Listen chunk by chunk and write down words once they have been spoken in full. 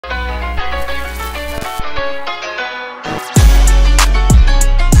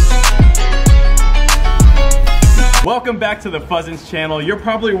Welcome back to the Fuzzins channel. You're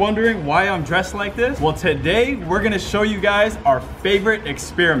probably wondering why I'm dressed like this. Well, today we're gonna show you guys our favorite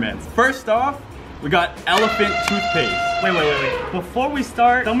experiments. First off, we got elephant toothpaste. Wait. Before we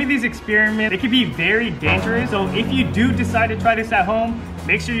start, some of these experiments, they can be very dangerous. So if you do decide to try this at home,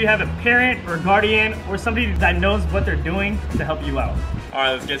 make sure you have a parent or guardian or somebody that knows what they're doing to help you out. All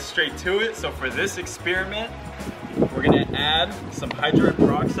right, let's get straight to it. So for this experiment, we're gonna add some hydrogen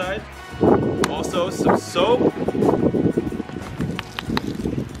peroxide, also some soap.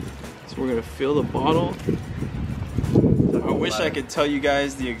 So we're gonna fill the bottle. I wish I could tell you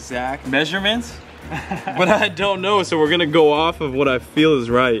guys the exact measurements, but I don't know, so we're gonna go off of what I feel is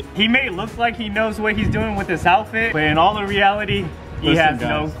right. He may look like he knows what he's doing with this outfit, but in all the reality, he has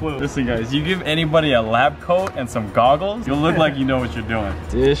no clue. Listen guys, you give anybody a lab coat and some goggles, you'll look like you know what you're doing.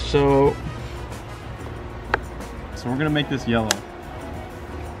 Dish soap. So we're gonna make this yellow.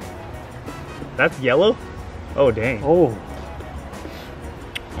 That's yellow? Oh, dang. Oh.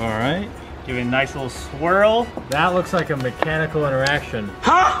 All right. Give it a nice little swirl. That looks like a mechanical interaction.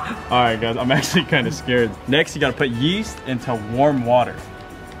 Ha! All right, guys, I'm actually kind of scared. Next, you gotta put yeast into warm water.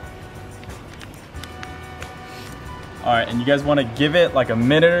 All right, and you guys wanna give it like a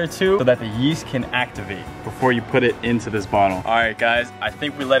minute or two so that the yeast can activate before you put it into this bottle. All right, guys, I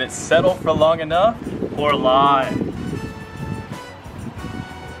think we let it settle for long enough. Pour live.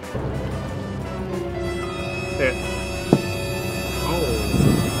 There.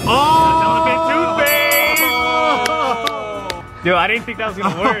 Oh! Toothpaste! Dude, I didn't think that was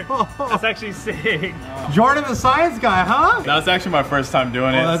gonna work. That's actually sick. Jordan the science guy, huh? That's actually my first time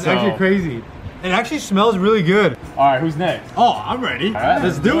doing it. That's actually crazy. It actually smells really good. All right, who's next? Oh, I'm ready. All right,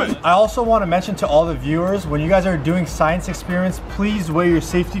 let's do it. I also want to mention to all the viewers, when you guys are doing science experiments, please wear your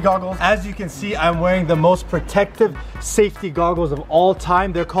safety goggles. As you can see, I'm wearing the most protective safety goggles of all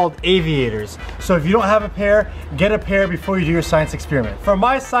time. They're called aviators. So if you don't have a pair, get a pair before you do your science experiment. For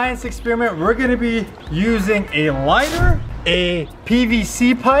my science experiment, we're going to be using a lighter, a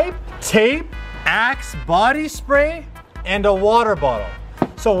PVC pipe, tape, Axe body spray, and a water bottle.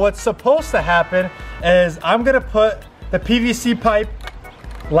 So what's supposed to happen is I'm gonna put the PVC pipe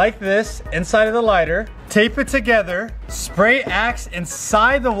like this inside of the lighter, tape it together, spray Axe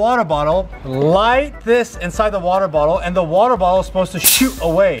inside the water bottle, light this inside the water bottle, and the water bottle is supposed to shoot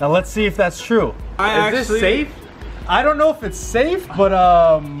away. Now let's see if that's true. Is this safe? I don't know if it's safe, but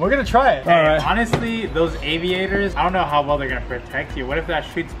we're gonna try it. Hey, all right. Honestly, those aviators, I don't know how well they're gonna protect you. What if that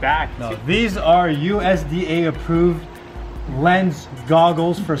shoots back? No, these are USDA approved lens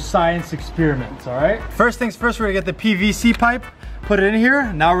goggles for science experiments, all right? First things first, we're gonna get the PVC pipe, put it in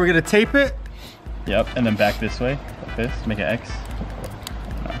here. Now we're gonna tape it. Yep, and then back this way, like this, make an X.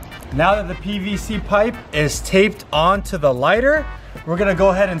 No. Now that the PVC pipe is taped onto the lighter, we're gonna go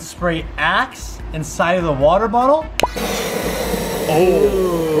ahead and spray Axe inside of the water bottle.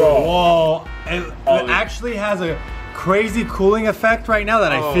 Oh, whoa. It actually has a crazy cooling effect right now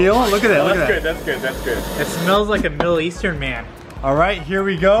that I feel. Look at that, look at that. That's good. It smells like a Middle Eastern man. All right, here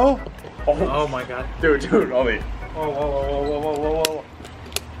we go. Oh my God. Dude, Ollie. Whoa.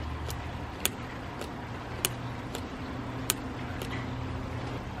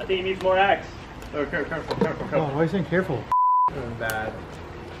 I think he needs more Axe. Oh, careful. Oh, why are you saying careful? Bad.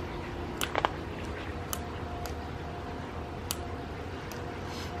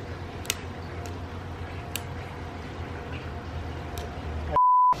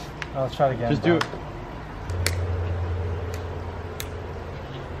 Let's try it again. Just do it.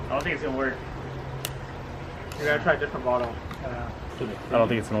 I don't think it's gonna work. You gotta try a different bottle. I don't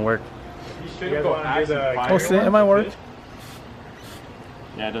think it's gonna work. You should go and do the... Oh, see, it might work.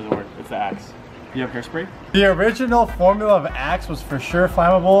 Yeah, it doesn't work. It's the Axe. You have hairspray? The original formula of Axe was for sure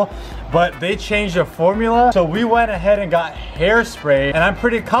flammable, but they changed the formula. So we went ahead and got hairspray, and I'm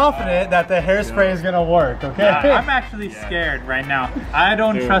pretty confident that the hairspray is gonna work, okay? I'm actually scared right now. I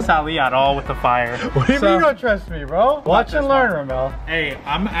don't trust Ali at all with the fire. What do you mean you don't trust me, bro? Watch and learn, Ramel. Hey,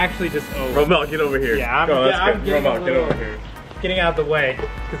 I'm actually just Romel, get over here. Yeah, I'm getting Romel, get over here. Getting out of the way.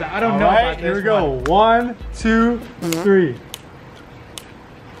 Because I don't know about this. Here we go. 1, 2, 3.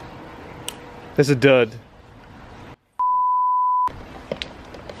 That's a dud.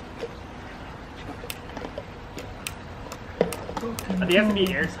 I think it has to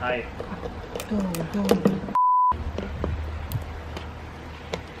be airtight.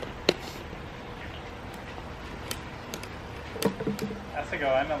 Has to go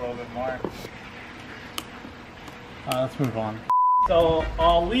in a little bit more. Let's move on. So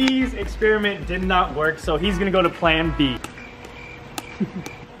Ali's experiment did not work, so he's gonna go to plan B.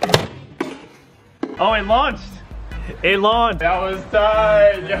 Oh, it launched! It launched! That was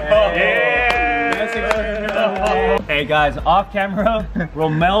tight, yo! Yeah! Okay, guys, off camera,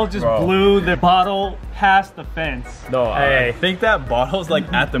 Romel just blew the bottle past the fence. No, I think that bottle's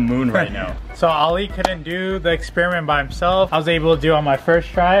like at the moon right now. So Ali couldn't do the experiment by himself. I was able to do it on my first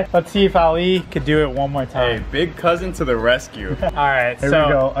try. Let's see if Ali could do it one more time. Hey, big cousin to the rescue. All right, Here we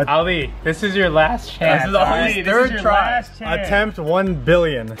go. Ali, this is your last chance. This is Ali, This third is your try. last chance. Attempt 1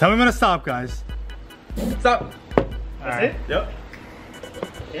 billion. Tell me when to stop, guys. Stop. That's it? Yep.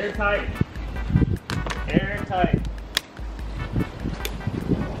 Airtight. Airtight.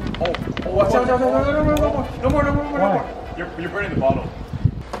 Oh, watch out, no more. You're burning the bottle.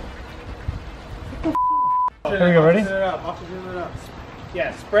 Here we go, ready?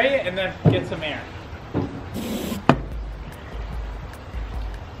 Yeah, spray it and then get some air.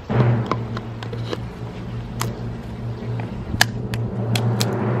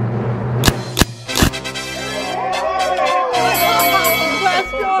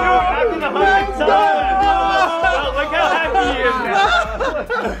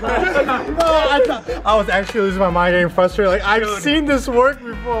 I was actually losing my mind, getting frustrated. Like, I've seen this work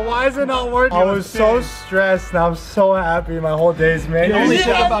before. Why is it not working? I was so stressed. Now I'm so happy. My whole day's made. It only took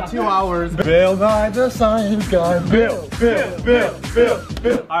about 2 hours. Bill Nye the Science Guy. Bill.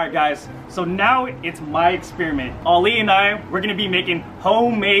 All right, guys. So now it's my experiment. Ali and I, we're gonna be making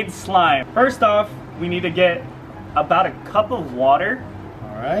homemade slime. First off, we need to get about a cup of water.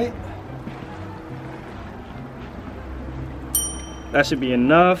 All right. That should be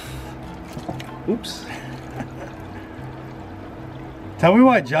enough. Oops. Tell me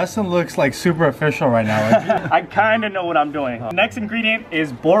why Justin looks like super official right now. Like, I kind of know what I'm doing. Next ingredient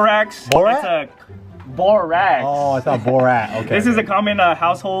is borax. Borax? It's a borax. oh, I thought Borat. Okay. This is a common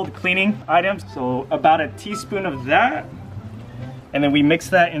household cleaning item. So about a teaspoon of that. And then we mix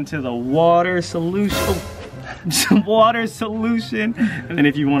that into the water solution. Some water solution. And then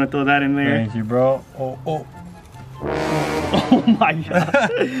if you want to throw that in there. Thank you, bro. Oh. Oh my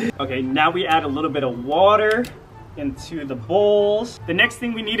god. Okay, now we add a little bit of water into the bowls. The next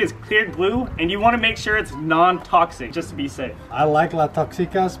thing we need is clear glue, and you want to make sure it's non-toxic, just to be safe. I like La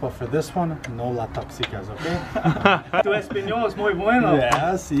Toxicas, but for this one, no La Toxicas, okay? Tu español es muy bueno.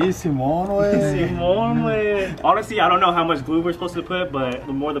 Yeah, sí, Simón, güey. Simón, güey. Honestly, I don't know how much glue we're supposed to put, but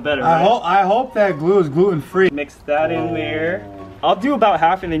the more the better. I right? hope that glue is gluten-free. Mix that in there. I'll do about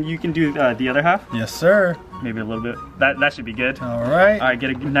half, and then you can do the other half. Yes, sir. Maybe a little bit. That should be good. All right. All right, get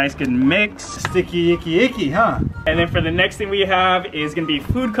a nice good mix. Sticky, icky, huh? And then for the next thing we have is gonna be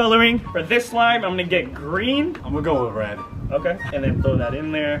food coloring. For this slime, I'm gonna get green. I'm gonna go with red. Okay. And then throw that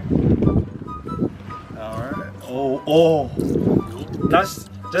in there. All right. Oh.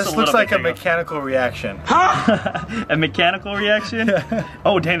 This looks like a mechanical reaction. A mechanical reaction?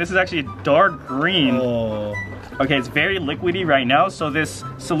 Oh, dang, this is actually a dark green. Oh. Okay, it's very liquidy right now. So this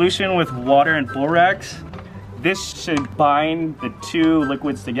solution with water and borax, this should bind the two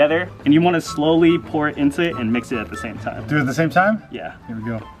liquids together. And you want to slowly pour it into it and mix it at the same time. Do it at the same time? Yeah. Here we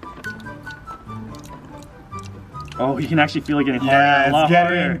go. Oh, you can actually feel it getting harder. Yeah, a lot it's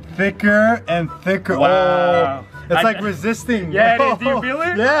getting harder. thicker and thicker. Wow. Oh, it's like resisting. Yeah, it is. Do you feel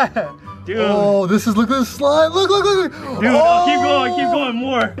it? Yeah. Dude. Oh, look at the slime. Look. Dude, oh. keep going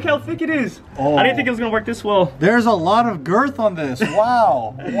more. Look how thick it is. Oh. I didn't think it was gonna work this well. There's a lot of girth on this.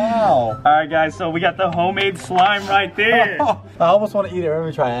 Wow. Wow. All right, guys, so we got the homemade slime right there. I almost want to eat it. Let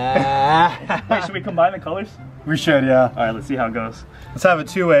me try. Wait, should we combine the colors? We should, yeah. All right, let's see how it goes. Let's have a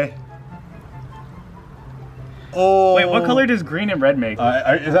two-way. Oh. Wait, what color does green and red make?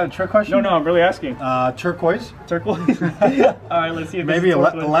 Is that a trick question? No, I'm really asking. Turquoise. Turquoise? All right, let's see if Maybe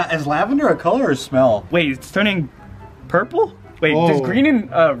is lavender a color or a smell? Wait, it's turning purple? Wait, does green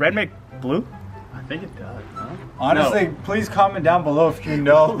and red make blue? I think it does, huh? Honestly, please comment down below if you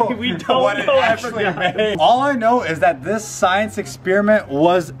know We don't what it know, I actually forgot. made. All I know is that this science experiment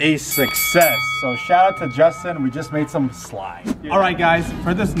was a success. So shout out to Justin, we just made some slime. All right, guys,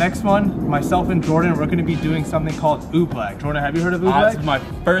 for this next one, myself and Jordan, we're gonna be doing something called Oobleck. Jordan, have you heard of Oobleck? It's my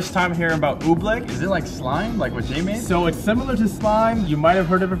first time hearing about Oobleck. Is it like slime, like what Jay made? So it's similar to slime. You might have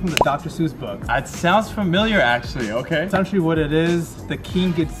heard of it from the Dr. Seuss books. It sounds familiar, actually. Okay. Essentially what it is, the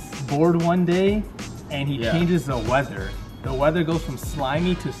king gets bored one day and he changes the weather. The weather goes from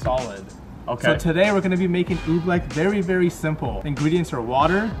slimy to solid. Okay. So today we're gonna be making Oobleck very, very simple. The ingredients are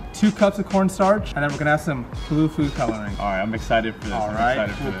water, 2 cups of cornstarch, and then we're gonna have some blue food coloring. All right, I'm excited for this. All right,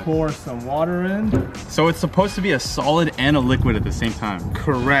 we'll pour some water in. So it's supposed to be a solid and a liquid at the same time.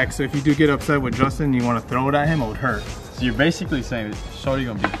 Correct, so if you do get upset with Justin and you wanna throw it at him, it would hurt. So you're basically saying that shorty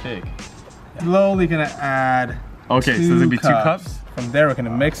gonna be thick. Slowly gonna add Okay, so there'll be 2 cups? From there, we're gonna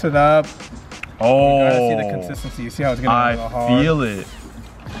mix it up. Oh. You gotta see the consistency. You see how it's getting a little hard? I feel it.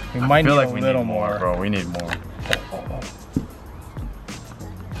 We might need like a we little need more, more. bro. We need more.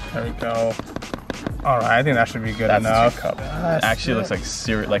 There we go. All right, I think that should be good That's enough. 2 cups. It actually looks like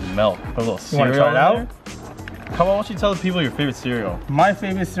cereal, like milk. Put a little You wanna cereal try it out? in there. Come on, why don't you tell the people your favorite cereal? My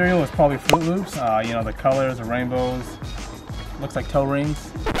favorite cereal is probably Fruit Loops. You know, the colors, the rainbows. Looks like toe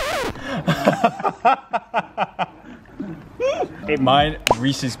rings. Mine,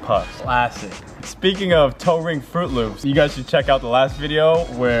 Reese's Puffs. Classic. Speaking of toe ring Fruit Loops, you guys should check out the last video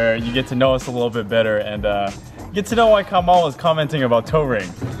where you get to know us a little bit better and get to know why Kamal was commenting about toe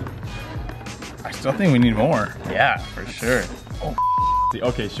rings. I still think we need more. Yeah, for sure. Oh,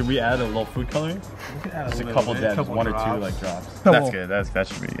 okay, should we add a little food coloring? Just a couple dabs, 1 or 2 like drops. That's good. That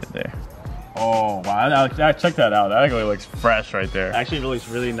should be good there. Oh wow! Check that out. That actually looks fresh right there. Actually, it looks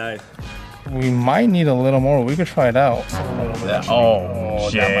really nice. We might need a little more. We could try it out. Oh,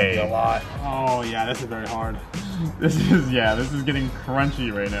 that might be a Jay. lot. Oh yeah, this is very hard. This is getting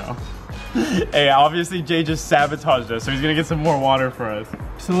crunchy right now. Hey, obviously Jay just sabotaged us, so he's gonna get some more water for us.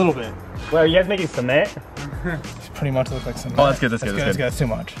 Just a little bit. Well, are you guys making cement? Pretty much looks like some. Oh, that's good. That's good. That's too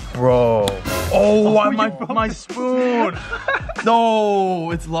much. Bro. Oh, my spoon.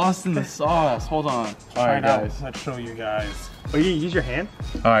 No, it's lost in the sauce. Hold on. All right, guys. Let's show you guys. Oh, you use your hand?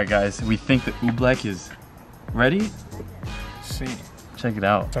 All right, guys. We think the Oobleck is ready. Let's see. Check it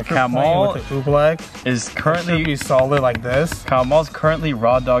out. So if you're playing with the Oobleck, is it should currently be solid like this. Kamal's currently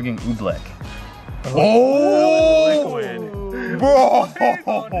raw dogging Oobleck. Oh, liquid. Bro.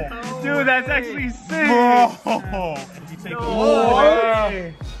 Dude, that's actually sick. Bro. If you take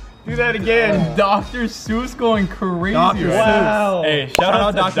Way. Do that again. Dr. Seuss going crazy. Dr. right Seuss. now. Hey, shout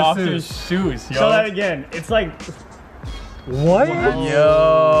out to Dr. Seuss. Yo. Show that again. It's like, what?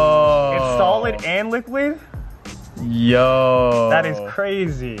 Yo. It's solid and liquid? Yo. That is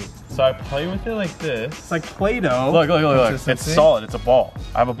crazy. So I play with it like this. It's like Play-Doh. Look. It's Consistency. solid. It's a ball.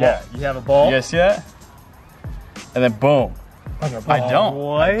 I have a ball. Yeah, you have a ball? You guys see that? And then boom. Like a ball. I don't.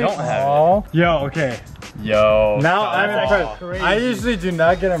 What? I don't have Yo, okay. it. Yo. Now I'm impressed. crazy. I usually do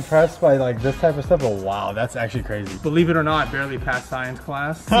not get impressed by like this type of stuff, but wow, that's actually crazy. Believe it or not, barely passed science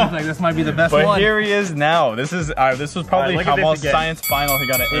class. Seems like this might be the best But one. here he is now. This was probably look at this Kamal's again. science final. He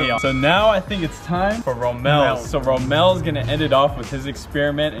got an A on. So now I think it's time for Romel. So Romel's gonna end it off with his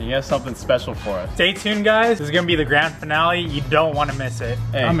experiment, and he has something special for us. Stay tuned, guys. This is gonna be the grand finale. You don't want to miss it.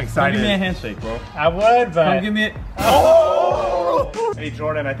 Hey, I'm excited. Come give me a handshake, bro. I would, but Come give me a. Hey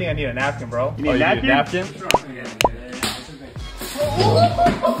Jordan, I think I need a napkin, bro. You need a napkin?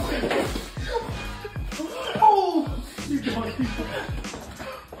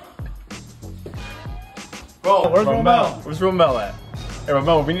 Bro, where's Romel? Where's Romel at? Hey,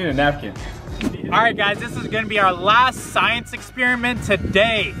 Romel, we need a napkin. all right, guys. This is gonna be our last science experiment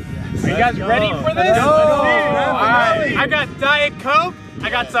today. Are you guys ready for this? Let's go. All right. I got Diet Coke. I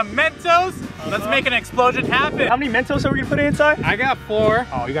got some Mentos. Let's make an explosion happen. How many Mentos are we gonna put inside? I got 4.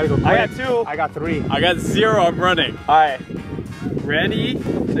 Oh, you gotta go quick. I got 2. I got 3. I got 0. I'm running. All right. Ready?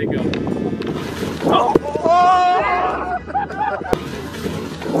 Say go.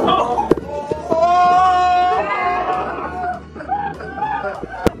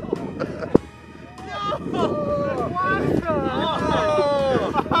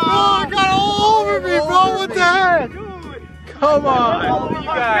 Come on! You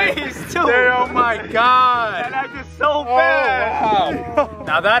guys. Oh my god! That acted so bad. Wow!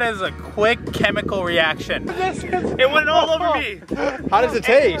 Now that is a quick chemical reaction. It went all over me. How does it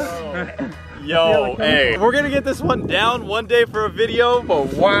taste? Yo, hey, we're gonna get this one down one day for a video,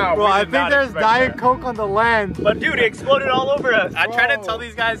 but wow. Bro, I think there's Diet Coke on the land. But dude, it exploded all over us. I tried to tell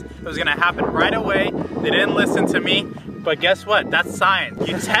these guys it was gonna happen right away. They didn't listen to me. But guess what? That's science.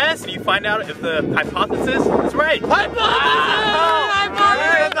 You test and you find out if the hypothesis is right. Hypothesis!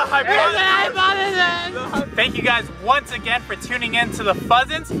 Thank you guys once again for tuning in to the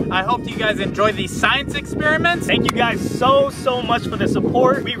Fuzzins. I hope you guys enjoy these science experiments. Thank you guys so much for the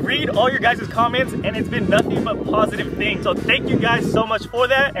support. We read all your guys' comments and it's been nothing but positive things. So thank you guys so much for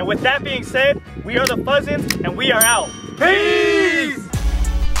that. And with that being said, we are the Fuzzins and we are out. Peace!